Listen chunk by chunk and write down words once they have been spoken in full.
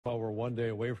1 day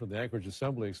away from the Anchorage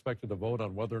Assembly, expected to vote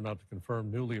on whether or not to confirm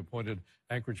newly appointed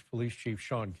Anchorage Police Chief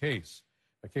Sean Case.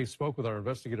 Case spoke with our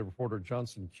investigative reporter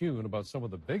Johnson Kuhn about some of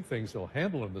the big things he'll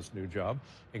handle in this new job,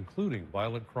 including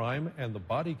violent crime and the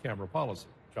body camera policy.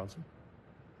 Johnson?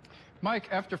 Mike,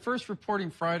 after first reporting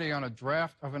Friday on a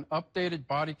draft of an updated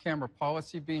body camera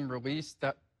policy being released,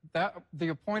 that the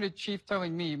appointed chief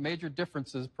telling me major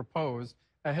differences proposed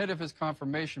ahead of his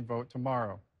confirmation vote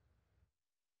tomorrow.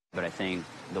 But I think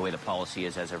the way the policy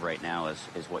is as of right now is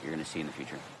what you're going to see in the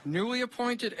future. Newly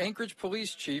appointed Anchorage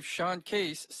Police Chief Sean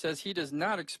Case says he does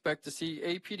not expect to see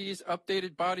APD's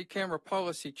updated body camera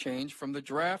policy change from the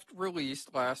draft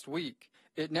released last week.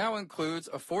 It now includes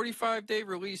a 45-day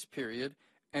release period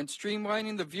and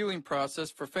streamlining the viewing process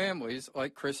for families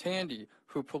like Chris Handy,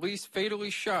 who police fatally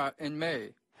shot in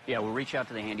May. Yeah, we'll reach out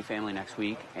to the Handy family next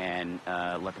week and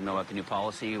let them know about the new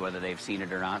policy, whether they've seen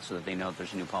it or not, so that they know if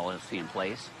there's a new policy in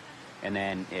place. And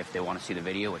then if they want to see the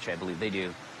video, which I believe they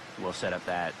do, we'll set up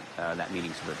that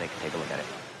meeting so that they can take a look at it.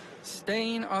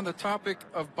 Staying on the topic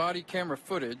of body camera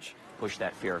footage, push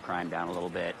that fear of crime down a little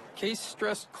bit. Case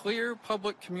stressed clear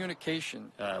public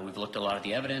communication. We've looked at a lot of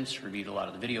the evidence, reviewed a lot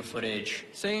of the video footage.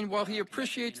 Saying while he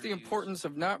appreciates the importance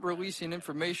of not releasing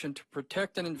information to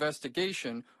protect an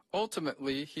investigation,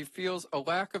 ultimately he feels a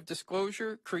lack of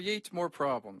disclosure creates more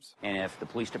problems. And if the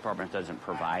police department doesn't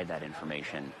provide that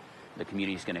information, the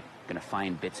community is going to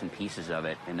find bits and pieces of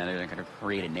it, and then they're going to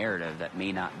create a narrative that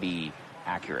may not be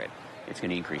accurate. It's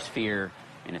going to increase fear,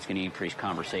 and it's going to increase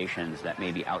conversations that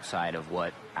may be outside of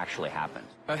what actually happened.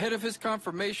 Ahead of his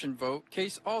confirmation vote,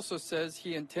 Case also says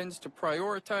he intends to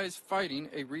prioritize fighting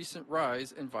a recent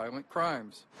rise in violent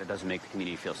crimes. It doesn't make the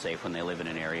community feel safe when they live in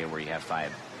an area where you have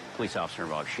 5 police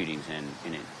officer-involved shootings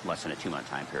in less than a 2-month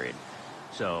time period.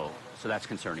 So that's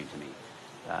concerning to me.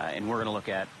 And we're going to look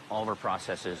at all of our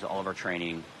processes, all of our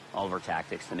training, all of our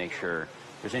tactics to make sure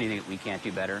there's anything that we can't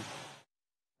do better.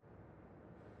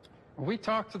 We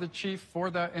talked to the chief for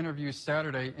that interview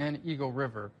Saturday in Eagle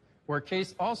River, where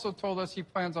Case also told us he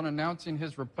plans on announcing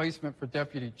his replacement for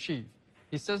deputy chief.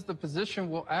 He says the position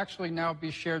will actually now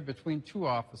be shared between 2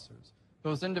 officers.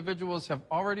 Those individuals have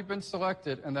already been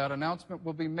selected, and that announcement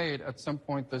will be made at some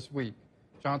point this week.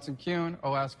 Johnson Kuhn,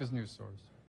 Alaska's news source.